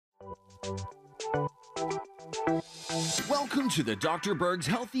Welcome to the Dr. Berg's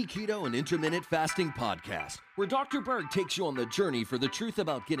Healthy Keto and Intermittent Fasting Podcast, where Dr. Berg takes you on the journey for the truth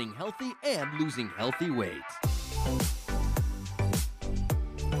about getting healthy and losing healthy weight.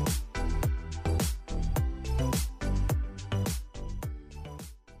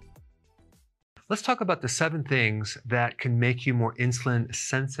 Let's talk about the 7 things that can make you more insulin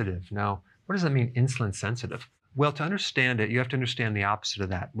sensitive. Now, what does that mean, insulin sensitive? Well, to understand it, you have to understand the opposite of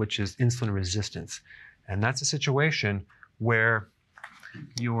that, which is insulin resistance. And that's a situation where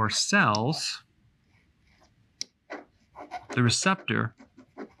your cells, the receptor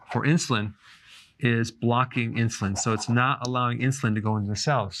for insulin, is blocking insulin. So it's not allowing insulin to go into the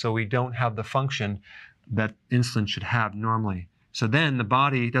cells. So we don't have the function that insulin should have normally. So then the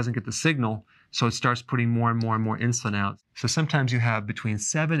body doesn't get the signal, so it starts putting more and more and more insulin out. So sometimes you have between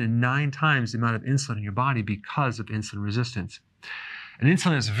 7 and 9 times the amount of insulin in your body because of insulin resistance. And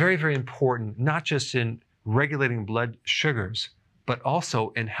insulin is very, very important, not just in regulating blood sugars, but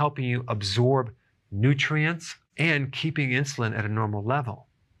also in helping you absorb nutrients and keeping insulin at a normal level.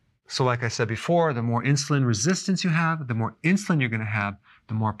 So like I said before, the more insulin resistance you have, the more insulin you're going to have,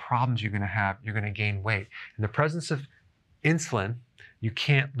 the more problems you're going to have. You're going to gain weight. In the presence of insulin, you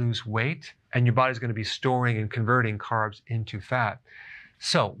can't lose weight, and your body's going to be storing and converting carbs into fat.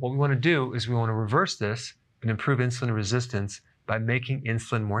 So what we want to do is we want to reverse this and improve insulin resistance by making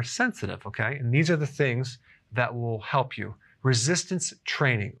insulin more sensitive, okay? And these are the things that will help you. Resistance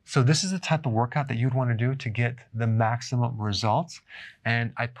training. So this is the type of workout that you'd want to do to get the maximum results.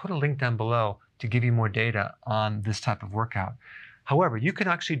 And I put a link down below to give you more data on this type of workout. However, you can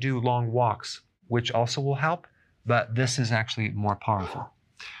actually do long walks, which also will help, but this is actually more powerful.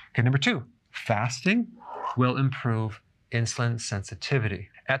 Okay, number 2, fasting will improve insulin sensitivity.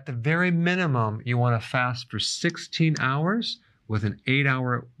 At the very minimum, you want to fast for 16 hours with an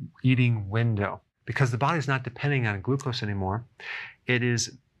 8-hour eating window, because the body's not depending on glucose anymore. It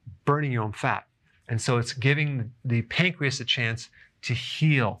is burning your own fat. And so it's giving the pancreas a chance to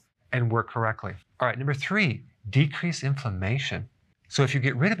heal and work correctly. All right, number 3, decrease inflammation. So if you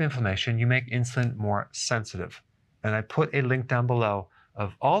get rid of inflammation, you make insulin more sensitive. And I put a link down below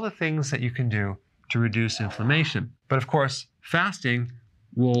of all the things that you can do to reduce inflammation. But of course, fasting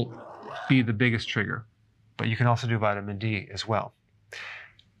will be the biggest trigger, but you can also do vitamin D as well.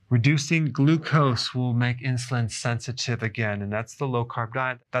 Reducing glucose will make insulin sensitive again, and that's the low-carb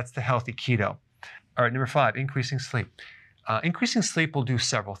diet. That's the healthy keto. All right, number 5, increasing sleep. Increasing sleep will do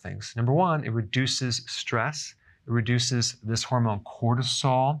several things. Number 1, it reduces stress. It reduces this hormone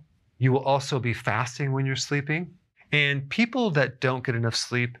cortisol. You will also be fasting when you're sleeping. And people that don't get enough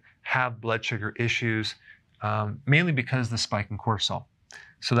sleep have blood sugar issues, mainly because of the spike in cortisol.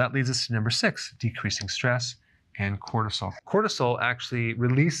 So that leads us to number 6, decreasing stress and cortisol. Cortisol actually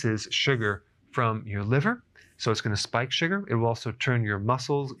releases sugar from your liver, so it's going to spike sugar. It will also turn your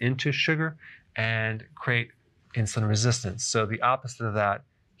muscles into sugar and create insulin resistance. So the opposite of that,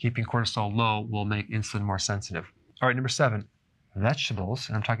 keeping cortisol low, will make insulin more sensitive. All right, number 7, vegetables,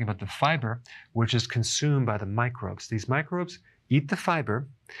 and I'm talking about the fiber, which is consumed by the microbes. These microbes eat the fiber.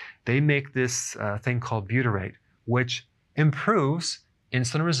 They make this thing called butyrate, which improves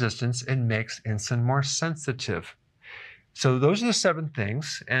insulin resistance and makes insulin more sensitive. So those are the 7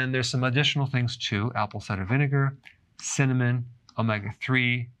 things, and there's some additional things too: apple cider vinegar, cinnamon,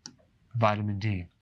 omega-3, vitamin D.